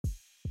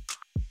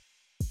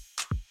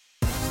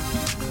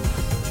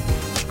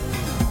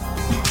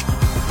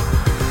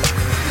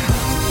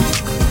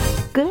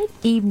Good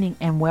evening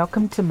and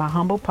welcome to my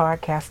humble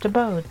podcast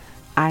abode.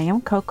 I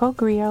am Coco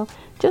Griot,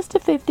 just a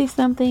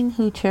 50-something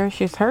who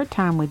cherishes her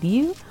time with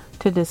you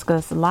to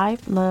discuss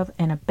life, love,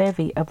 and a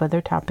bevy of other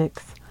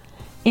topics.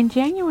 In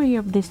January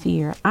of this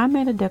year, I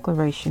made a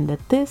declaration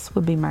that this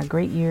would be my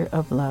great year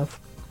of love.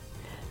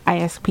 I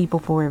asked people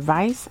for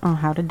advice on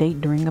how to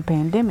date during a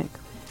pandemic.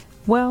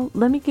 Well,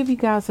 let me give you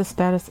guys a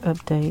status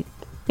update.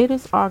 It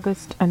is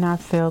August and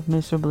I've failed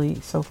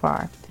miserably so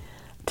far.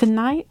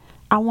 Tonight,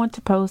 I want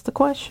to pose the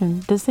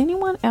question, does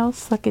anyone else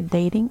suck at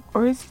dating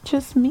or is it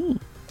just me?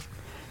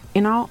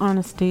 In all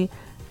honesty,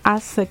 I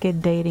suck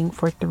at dating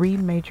for three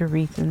major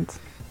reasons.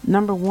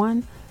 Number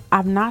one,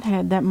 I've not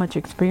had that much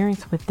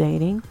experience with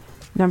dating.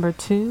 Number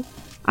two,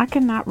 I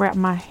cannot wrap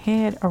my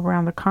head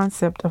around the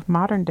concept of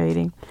modern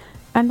dating.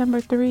 And number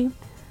three,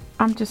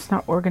 I'm just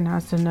not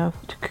organized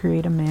enough to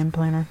create a man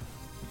planner.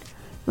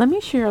 Let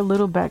me share a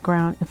little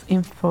background of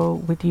info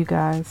with you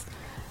guys.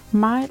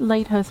 My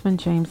late husband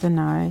James and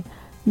I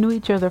knew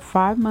each other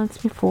 5 months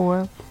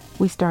before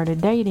we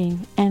started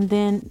dating, and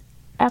then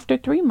after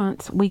 3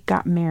 months we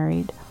got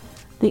married.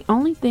 The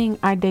only thing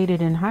I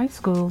dated in high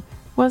school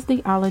was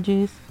the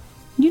ologies.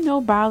 You know,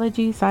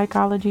 biology,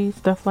 psychology,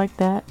 stuff like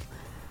that.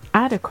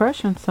 I had a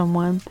crush on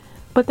someone,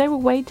 but they were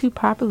way too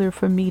popular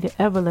for me to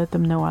ever let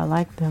them know I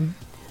liked them.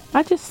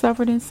 I just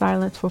suffered in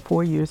silence for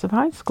 4 years of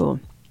high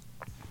school.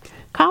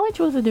 College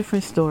was a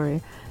different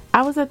story.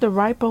 I was at the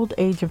ripe old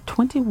age of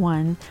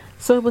 21,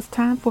 so it was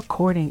time for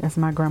courting, as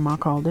my grandma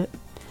called it.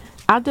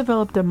 I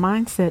developed a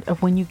mindset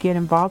of when you get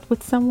involved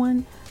with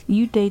someone,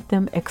 you date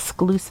them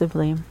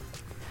exclusively.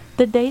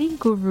 The dating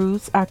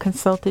gurus I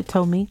consulted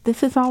told me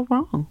this is all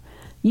wrong.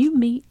 You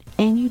meet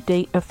and you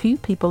date a few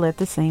people at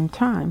the same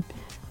time.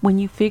 When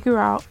you figure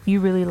out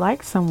you really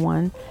like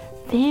someone,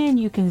 then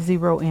you can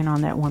zero in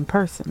on that one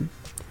person.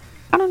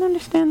 I don't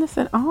understand this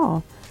at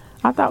all.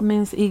 I thought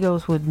men's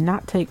egos would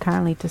not take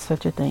kindly to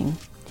such a thing.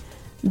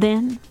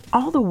 Then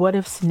all the what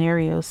if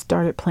scenarios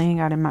started playing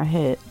out in my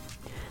head.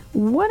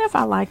 What if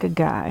I like a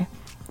guy,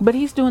 but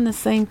he's doing the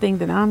same thing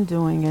that I'm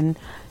doing, and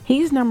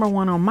he's number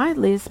 1 on my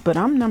list, but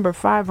I'm number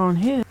 5 on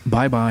his?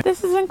 Bye-bye.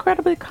 This is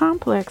incredibly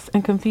complex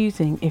and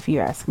confusing if you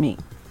ask me.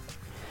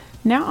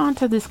 Now on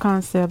to this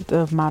concept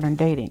of modern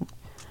dating.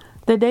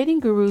 The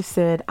dating guru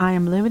said I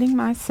am limiting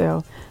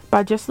myself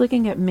by just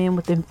looking at men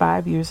within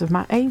 5 years of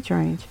my age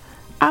range.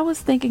 I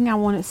was thinking I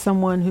wanted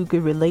someone who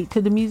could relate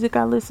to the music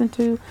I listen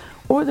to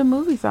or the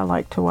movies I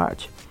like to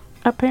watch.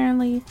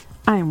 Apparently,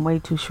 I am way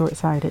too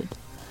short-sighted.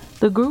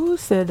 The guru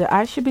said that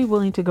I should be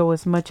willing to go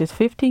as much as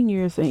 15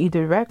 years in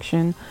either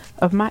direction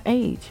of my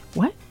age.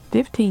 What?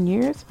 15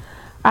 years?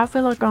 I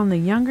feel like on the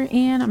younger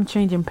end, I'm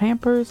changing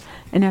Pampers,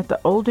 and at the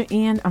older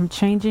end, I'm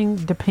changing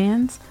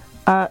Depends.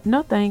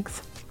 No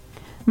thanks.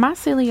 My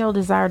silly old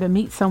desire to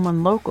meet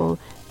someone local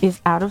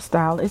is out of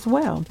style as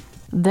well.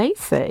 They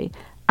say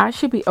I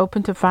should be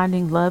open to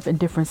finding love in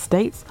different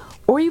states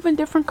or even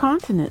different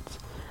continents.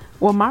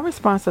 Well, my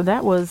response to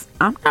that was,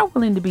 I'm not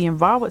willing to be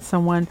involved with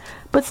someone,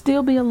 but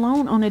still be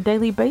alone on a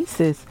daily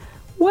basis.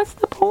 What's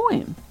the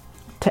point?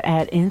 To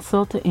add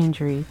insult to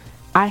injury,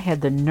 I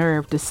had the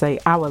nerve to say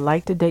I would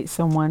like to date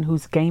someone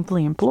who's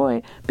gainfully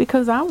employed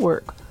because I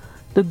work.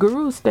 The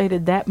guru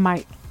stated that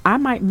I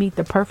might meet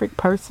the perfect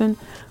person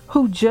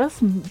who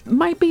just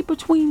might be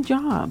between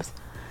jobs.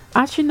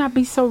 I should not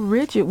be so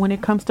rigid when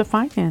it comes to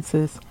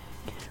finances.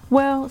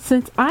 Well,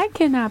 since I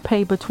cannot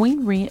pay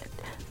between rent,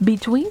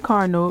 between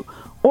car note,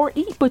 or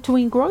eat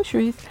between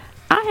groceries,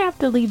 I have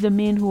to leave the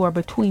men who are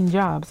between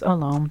jobs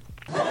alone.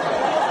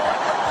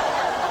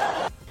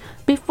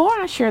 Before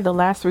I share the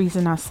last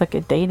reason I suck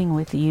at dating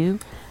with you,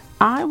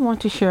 I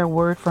want to share a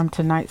word from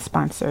tonight's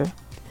sponsor.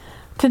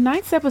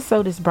 Tonight's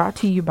episode is brought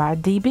to you by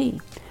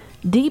DB.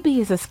 DB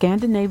is a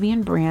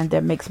Scandinavian brand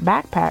that makes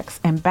backpacks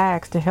and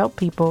bags to help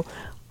people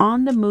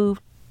on the move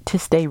to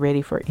stay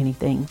ready for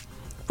anything.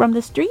 From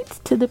the streets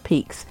to the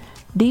peaks,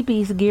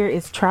 DB's gear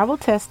is travel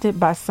tested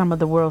by some of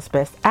the world's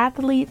best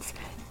athletes,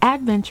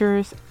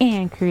 adventurers,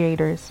 and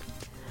creators.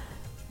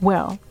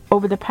 Well,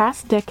 over the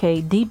past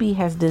decade, DB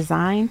has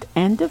designed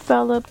and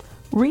developed,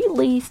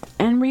 released,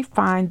 and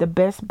refined the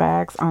best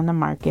bags on the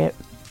market.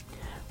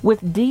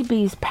 With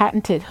DB's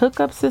patented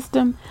hookup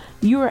system,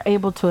 you are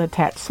able to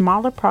attach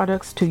smaller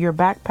products to your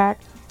backpack,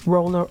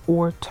 roller,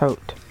 or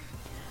tote.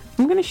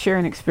 I'm going to share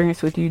an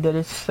experience with you that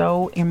is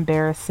so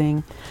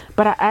embarrassing,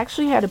 but I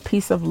actually had a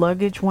piece of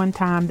luggage one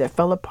time that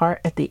fell apart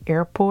at the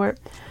airport.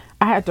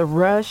 I had to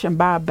rush and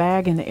buy a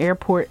bag in the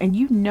airport, and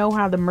you know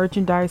how the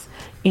merchandise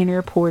in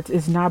airports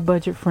is not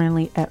budget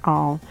friendly at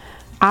all.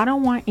 I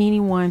don't want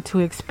anyone to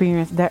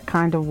experience that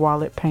kind of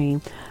wallet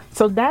pain.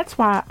 So that's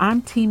why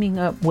I'm teaming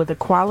up with a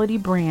quality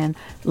brand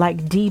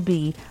like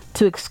DB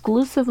to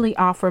exclusively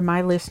offer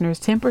my listeners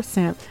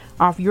 10%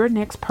 off your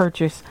next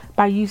purchase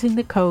by using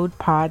the code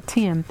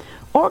POD10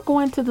 or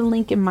going to the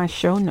link in my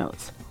show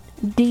notes.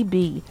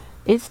 DB,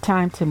 it's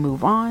time to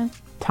move on,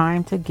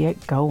 time to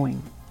get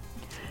going.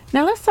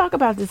 Now let's talk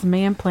about this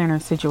man planner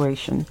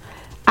situation.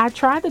 I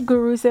tried the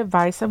guru's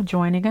advice of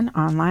joining an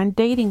online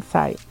dating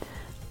site.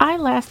 I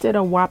lasted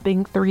a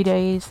whopping 3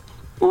 days.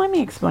 Let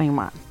me explain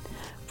why.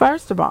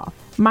 First of all,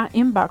 my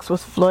inbox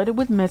was flooded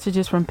with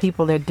messages from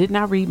people that did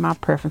not read my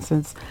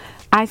preferences.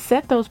 I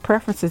set those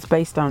preferences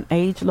based on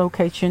age,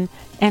 location,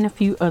 and a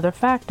few other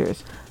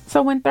factors.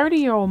 So when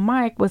 30-year-old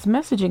Mike was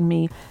messaging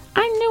me,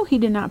 I knew he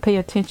did not pay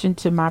attention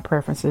to my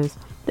preferences.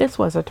 This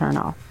was a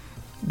turnoff.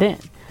 Then,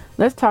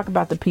 let's talk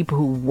about the people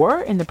who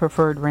were in the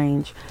preferred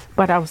range,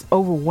 but I was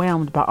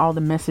overwhelmed by all the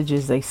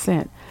messages they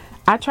sent.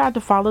 I tried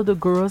to follow the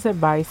guru's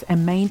advice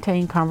and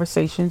maintain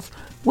conversations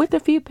with a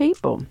few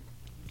people.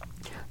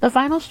 The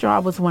final straw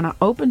was when I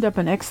opened up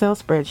an Excel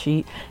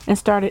spreadsheet and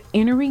started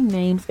entering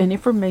names and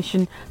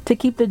information to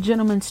keep the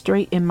gentleman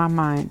straight in my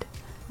mind.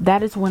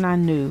 That is when I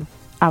knew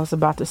I was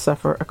about to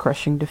suffer a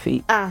crushing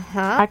defeat.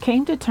 I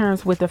came to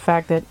terms with the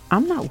fact that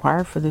I'm not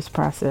wired for this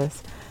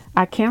process.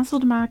 I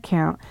canceled my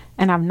account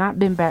and I've not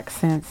been back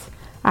since.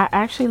 I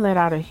actually let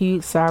out a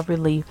huge sigh of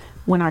relief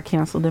when I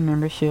canceled the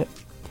membership.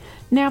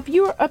 Now, if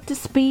you are up to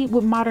speed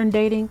with modern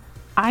dating,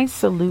 I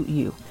salute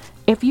you.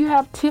 If you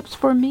have tips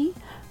for me,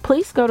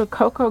 please go to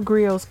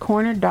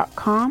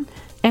CocoGriosCorner.com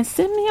and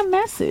send me a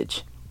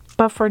message.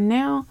 But for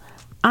now,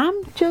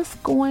 I'm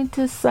just going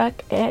to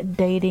suck at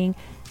dating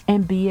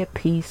and be at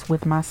peace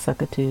with my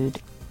suckitude.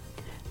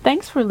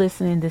 Thanks for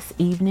listening this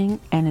evening,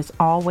 and as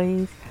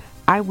always,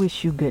 I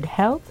wish you good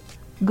health,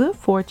 good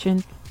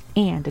fortune,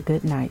 and a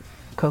good night.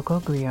 Coco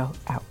Grillo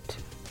out.